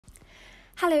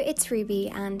Hello, it's Ruby,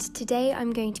 and today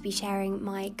I'm going to be sharing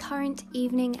my current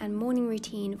evening and morning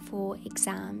routine for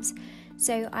exams.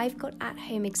 So I've got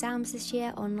at-home exams this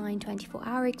year, online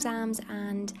 24-hour exams,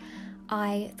 and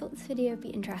I thought this video would be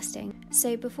interesting.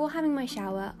 So before having my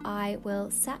shower, I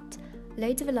will set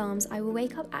loads of alarms. I will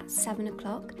wake up at 7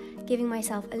 o'clock, giving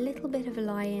myself a little bit of a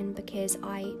lie-in because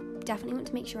I definitely want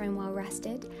to make sure I'm well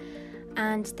rested.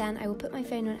 And then I will put my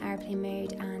phone on airplane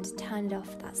mode and turn it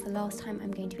off. That's the last time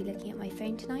I'm going to be looking at my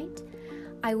phone tonight.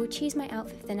 I will choose my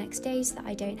outfit for the next day so that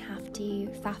I don't have to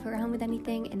faff around with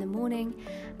anything in the morning,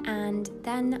 and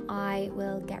then I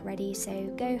will get ready, so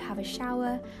go have a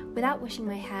shower without washing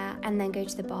my hair and then go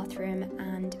to the bathroom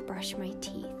and brush my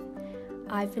teeth.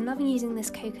 I've been loving using this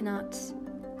coconut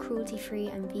cruelty-free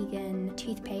and vegan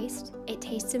toothpaste. It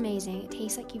tastes amazing. It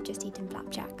tastes like you've just eaten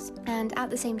flapjacks. And at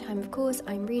the same time, of course,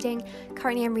 I'm reading.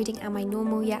 Currently I'm reading Am I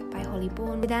Normal Yet by Holly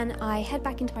Bourne. Then I head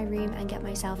back into my room and get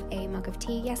myself a mug of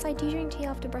tea. Yes, I do drink tea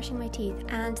after brushing my teeth.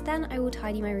 And then I will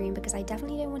tidy my room because I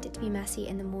definitely don't want it to be messy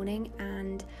in the morning,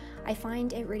 and I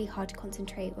find it really hard to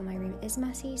concentrate when my room is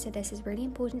messy, so this is really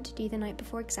important to do the night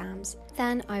before exams.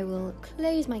 Then I will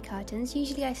close my curtains.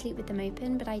 Usually I sleep with them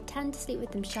open, but I tend to sleep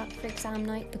with them shut for exam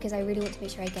night because I really want to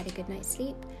make sure I get a good night's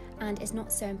sleep, and it's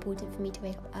not so important for me to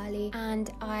wake up early.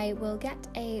 And I will get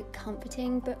a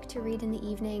comforting book to read in the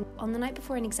evening. On the night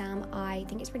before an exam, I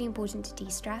think it's really important to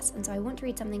de-stress, and so I want to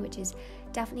read something which is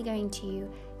definitely going to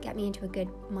get me into a good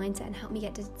mindset and help me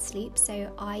get to sleep.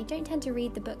 So I don't tend to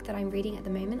read the book that I'm reading at the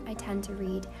moment. I tend to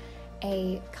read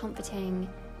a comforting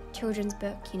children's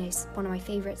book, one of my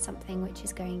favourites, something which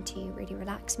is going to really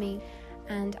relax me.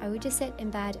 And I would just sit in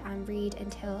bed and read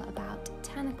until about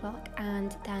 10 o'clock,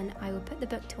 and then I will put the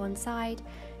book to one side,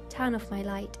 turn off my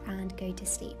light and go to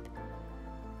sleep.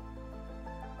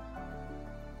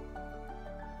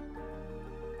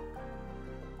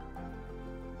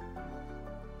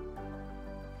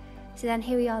 So then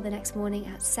here we are the next morning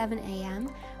at 7 a.m,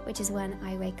 which is when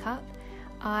I wake up.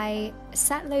 I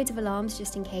set loads of alarms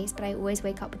just in case, but I always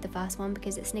wake up with the first one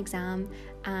because it's an exam,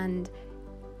 and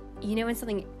when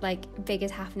something like big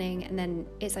is happening and then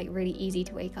it's like really easy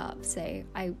to wake up. So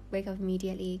I wake up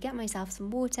immediately, get myself some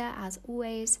water as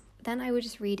always. Then I would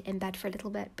just read in bed for a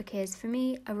little bit because for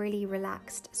me, a really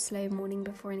relaxed, slow morning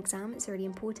before an exam is really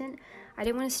important. I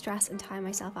don't want to stress and tire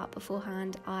myself out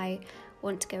beforehand. I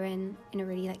want to go in a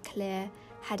really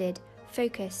clear-headed,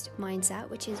 focused mindset,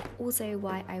 which is also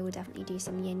why I will definitely do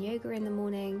some yin yoga in the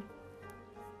morning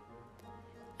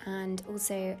and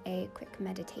also a quick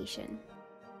meditation.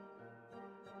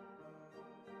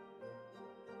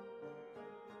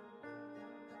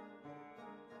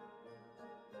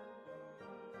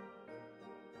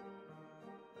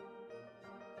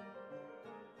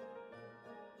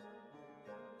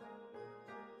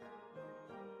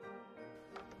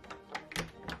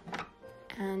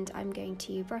 And I'm going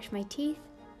to brush my teeth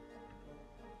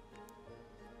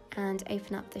and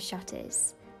open up the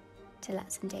shutters to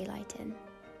let some daylight in.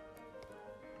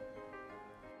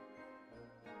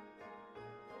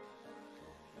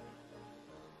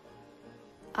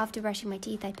 After brushing my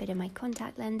teeth, I put in my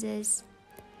contact lenses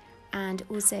and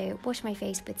also wash my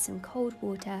face with some cold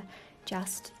water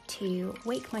just to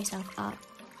wake myself up.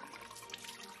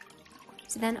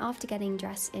 So then after getting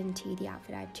dressed into the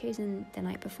outfit I've chosen the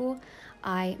night before,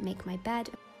 I make my bed.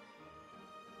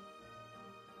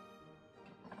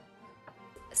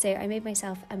 So I made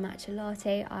myself a matcha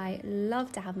latte. I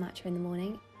love to have matcha in the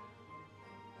morning.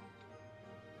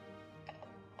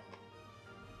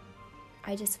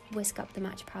 I just whisk up the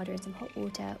matcha powder in some hot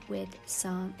water with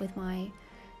my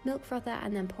milk frother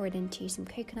and then pour it into some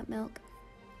coconut milk.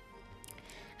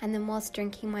 And then whilst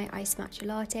drinking my iced matcha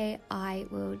latte, I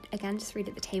will again just read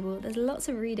at the table. There's lots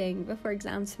of reading before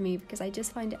exams for me because I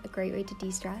just find it a great way to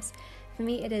de-stress. For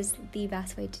me, it is the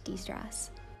best way to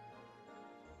de-stress.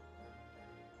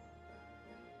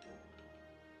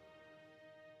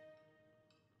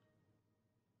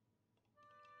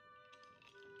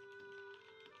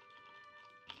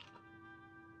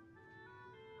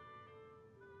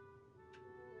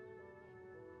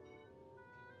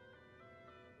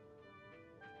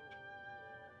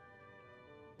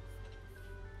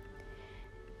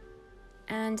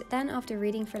 And then after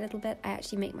reading for a little bit, I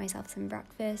actually make myself some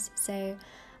breakfast. So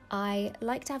I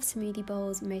like to have smoothie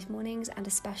bowls most mornings, and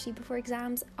especially before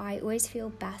exams. I always feel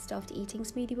best after eating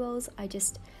smoothie bowls. I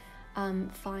just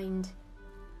find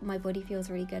my body feels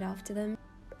really good after them.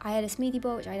 I had a smoothie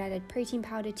bowl which I added protein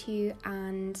powder to,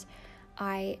 and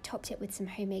I topped it with some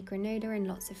homemade granola and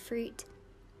lots of fruit.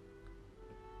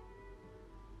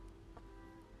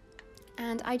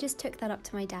 And I just took that up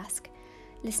to my desk,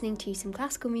 listening to some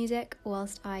classical music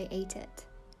whilst I ate it.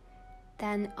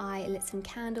 Then I lit some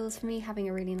candles. For me, having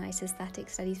a really nice aesthetic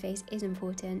study space is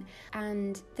important,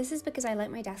 and this is because I like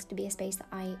my desk to be a space that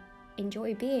I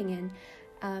enjoy being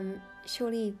in.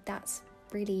 Surely that's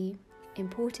really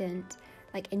important,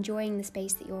 like enjoying the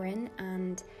space that you're in.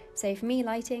 And so for me,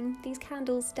 lighting these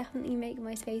candles definitely make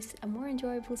my space a more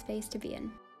enjoyable space to be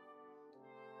in.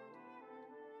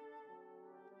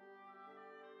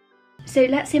 So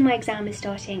let's say my exam is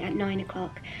starting at 9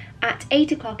 o'clock. At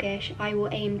 8 o'clock-ish, I will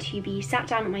aim to be sat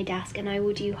down at my desk and I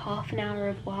will do half an hour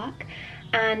of work.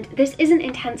 And this isn't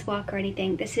intense work or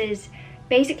anything. This is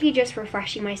basically just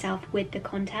refreshing myself with the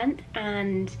content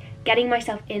and getting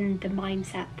myself in the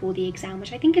mindset for the exam,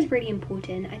 which I think is really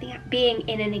important. I think being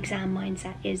in an exam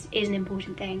mindset is an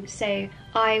important thing. So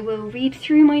I will read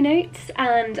through my notes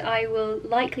and I will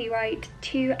likely write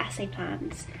 2 essay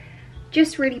plans.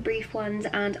 Just really brief ones,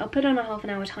 and I'll put on a half an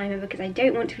hour timer because I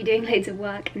don't want to be doing loads of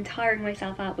work and tiring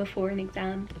myself out before an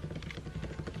exam.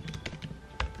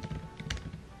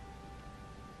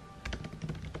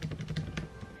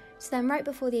 So then right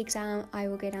before the exam, I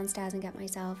will go downstairs and get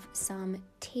myself some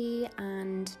tea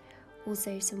and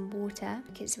also some water.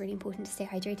 It's really important to stay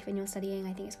hydrated when you're studying.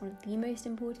 I think it's one of the most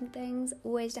important things,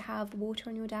 always to have water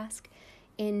on your desk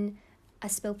in a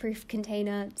spill-proof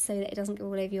container so that it doesn't go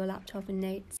all over your laptop and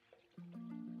notes.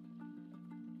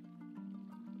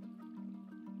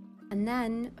 And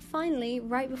then finally,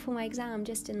 right before my exam,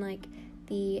 just in like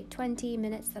the 20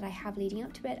 minutes that I have leading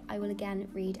up to it, I will again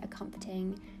read a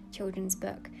comforting children's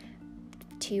book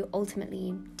to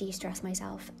ultimately de-stress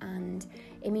myself. And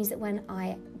it means that when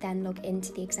I then log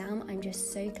into the exam, I'm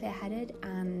just so clear-headed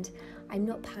and I'm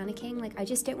not panicking. Like, I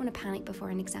just don't want to panic before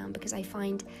an exam because I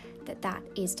find that that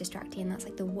is distracting, and that's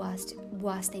like the worst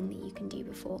thing that you can do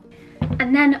before.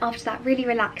 And then after that really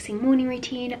relaxing morning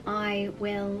routine, I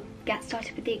will get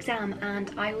started with the exam,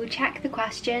 and I will check the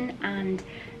question and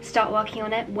start working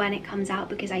on it when it comes out,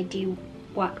 because I do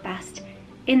work best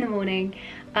in the morning.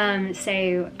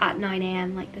 So at 9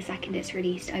 AM, like the second it's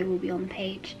released, I will be on the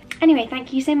page. Anyway,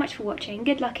 thank you so much for watching.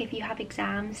 Good luck if you have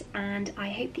exams, and I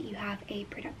hope that you have a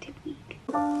productive week.